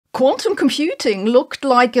Quantum computing looked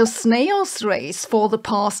like a snail's race for the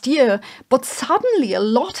past year, but suddenly a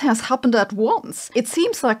lot has happened at once. It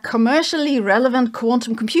seems like commercially relevant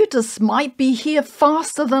quantum computers might be here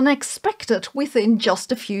faster than expected within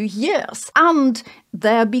just a few years. And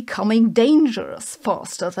they're becoming dangerous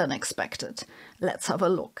faster than expected. Let's have a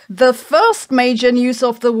look. The first major news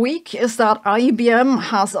of the week is that IBM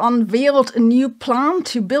has unveiled a new plan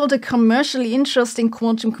to build a commercially interesting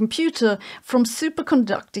quantum computer from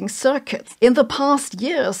superconducting circuits. In the past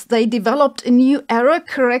years, they developed a new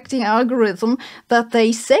error-correcting algorithm that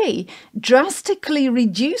they say drastically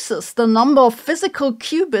reduces the number of physical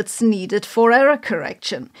qubits needed for error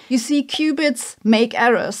correction. You see, qubits make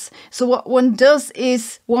errors, so what one does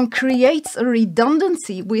is one creates a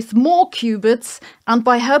redundancy with more qubits, and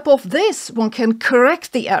by help of this one can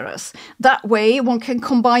correct the errors. That way one can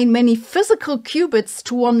combine many physical qubits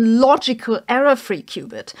to one logical error-free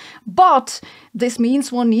qubit. But this means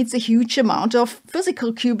one needs a huge amount of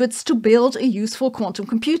physical qubits to build a useful quantum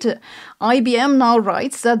computer. IBM now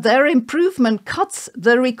writes that their improvement cuts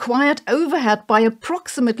the required overhead by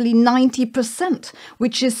approximately 90%,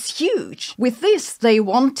 which is huge. With this, they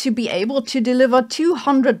want to be able to deliver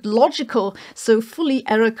 200 logical, so fully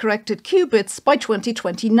error-corrected qubits by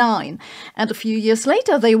 2029. And a few years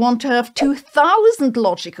later, they want to have 2,000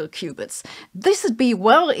 logical qubits. This would be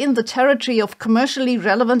well in the territory of commercially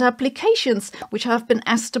relevant applications, which have been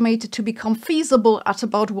estimated to become feasible at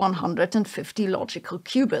about 150 logical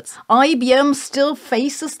qubits. IBM still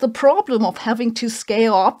faces the problem of having to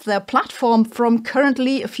scale up their platform from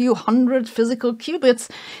currently a few hundred physical qubits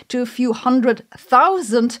to a few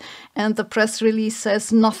 100,000, and the press release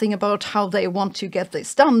says nothing about how they want to get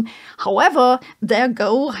this done. However, their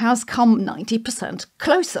goal has come 90%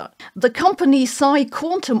 closer. The company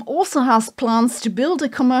Quantum also has plans to build a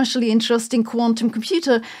commercially interesting quantum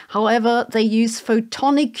computer. However, they use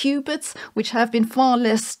photonic qubits, which have been far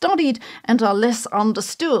less studied and are less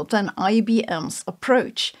understood than IBM's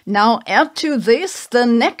approach. Now add to this the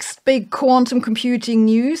next big quantum computing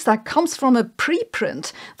news that comes from a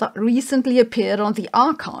preprint that recently appeared on the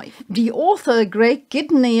archive. The author Greg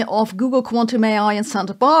Gidney of Google Quantum AI in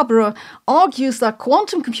Santa Barbara argues that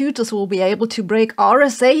quantum computers will be able to break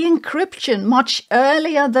RSA encryption much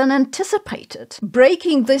earlier than anticipated.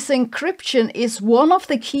 Breaking this encryption is one of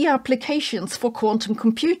the key applications for quantum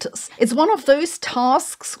computers. It's one of those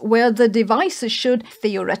tasks where the devices should,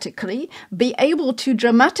 theoretically, be able to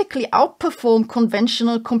dramatically outperform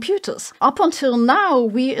conventional computers. Up until now,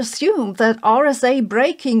 we assumed that RSA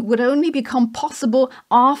breaking would only become possible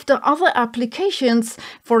after other applications,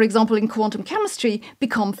 for example in quantum chemistry,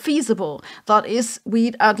 become feasible. That is,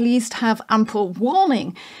 we'd at least have ample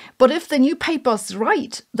warning. But if the new paper's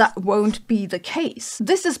right, that won't be the case.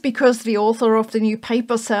 This is because the author of the new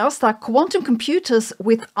paper says that quantum computers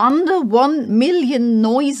with under 1 million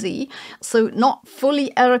noisy, so not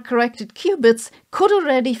fully error-corrected qubits, could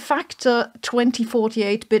already factor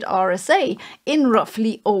 2048-bit RSA in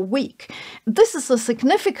roughly a week. This is a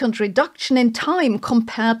significant reduction in time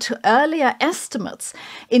compared to earlier estimates.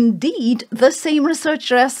 Indeed, the same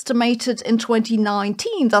researcher estimated in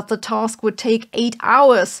 2019 that the task would take 8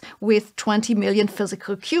 hours with 20 million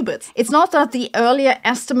physical qubits. It's not that the earlier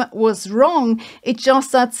estimate was wrong, it's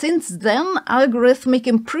just that since then algorithmic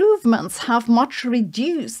improvements have much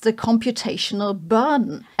reduced the computational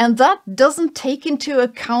burden. And that doesn't take into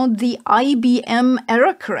account the IBM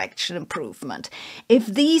error correction improvement. If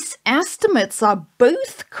these estimates are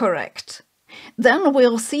both correct, then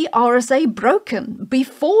we'll see RSA broken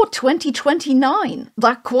before 2029.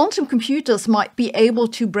 That quantum computers might be able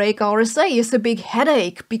to break RSA is a big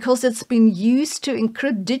headache because it's been used to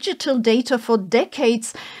encrypt digital data for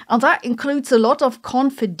decades, and that includes a lot of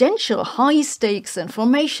confidential, high-stakes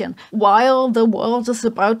information. While the world is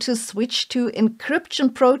about to switch to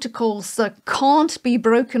encryption protocols that can't be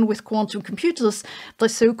broken with quantum computers, the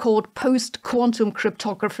so-called post-quantum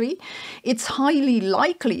cryptography, it's highly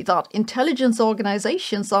likely that intelligence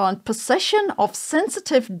organizations are in possession of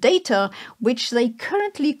sensitive data which they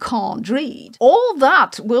currently can't read. All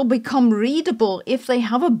that will become readable if they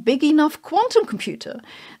have a big enough quantum computer.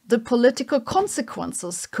 The political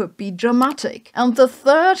consequences could be dramatic. And the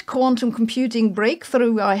third quantum computing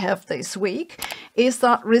breakthrough I have this week is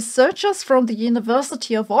that researchers from the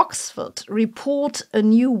University of Oxford report a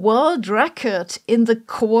new world record in the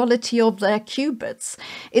quality of their qubits.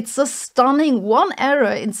 It's a stunning 1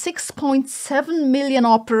 error in 6.7 million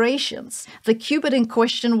operations. The qubit in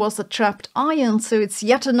question was a trapped ion, so it's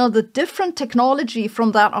yet another different technology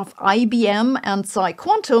from that of IBM and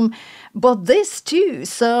Quantum, but this too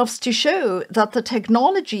serves to show that the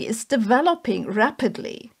technology is developing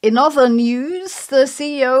rapidly. In other news, the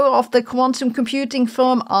CEO of the quantum computing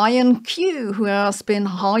firm IonQ, who has been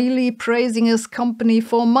highly praising his company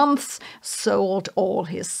for months, sold all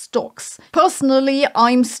his stocks. Personally,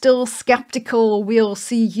 I'm still skeptical we'll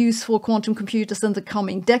see useful quantum computers in the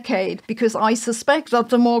coming decade, because I suspect that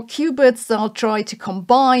the more qubits they'll try to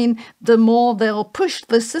combine, the more they'll push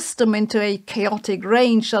the system into a chaotic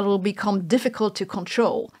range that will become difficult to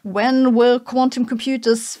control. When will quantum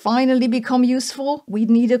computers finally become useful? We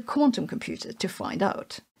need a quantum computer to find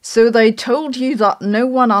out. So they told you that no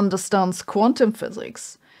one understands quantum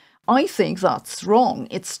physics. I think that's wrong.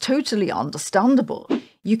 It's totally understandable.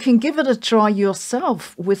 You can give it a try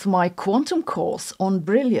yourself with my quantum course on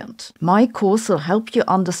Brilliant. My course will help you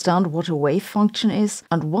understand what a wave function is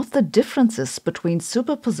and what the difference is between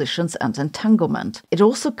superpositions and entanglement. It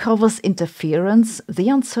also covers interference, the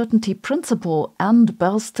uncertainty principle, and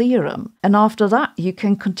Bell's theorem. And after that, you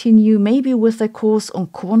can continue maybe with a course on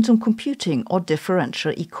quantum computing or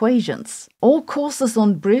differential equations. All courses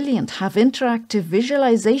on Brilliant have interactive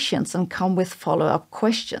visualizations and come with follow-up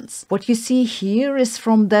questions. What you see here is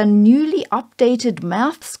from their newly updated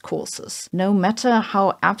maths courses. No matter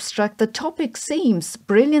how abstract the topic seems,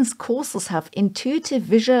 Brilliant's courses have intuitive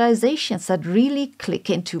visualizations that really click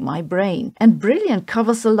into my brain. And Brilliant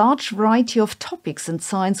covers a large variety of topics in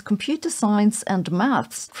science, computer science, and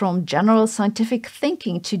maths, from general scientific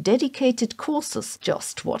thinking to dedicated courses,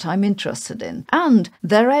 just what I'm interested in. And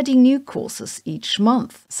they're adding new courses each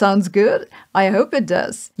month. Sounds good? I hope it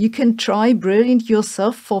does. You can try Brilliant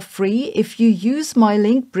yourself for free if you use my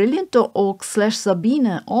link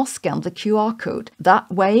brilliant.org/Sabine or scan the QR code. That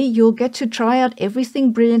way you'll get to try out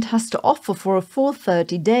everything Brilliant has to offer for a full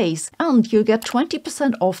 30 days, and you'll get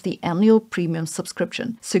 20% off the annual premium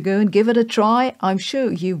subscription. So go and give it a try. I'm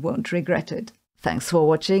sure you won't regret it. Thanks for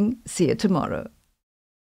watching. See you tomorrow.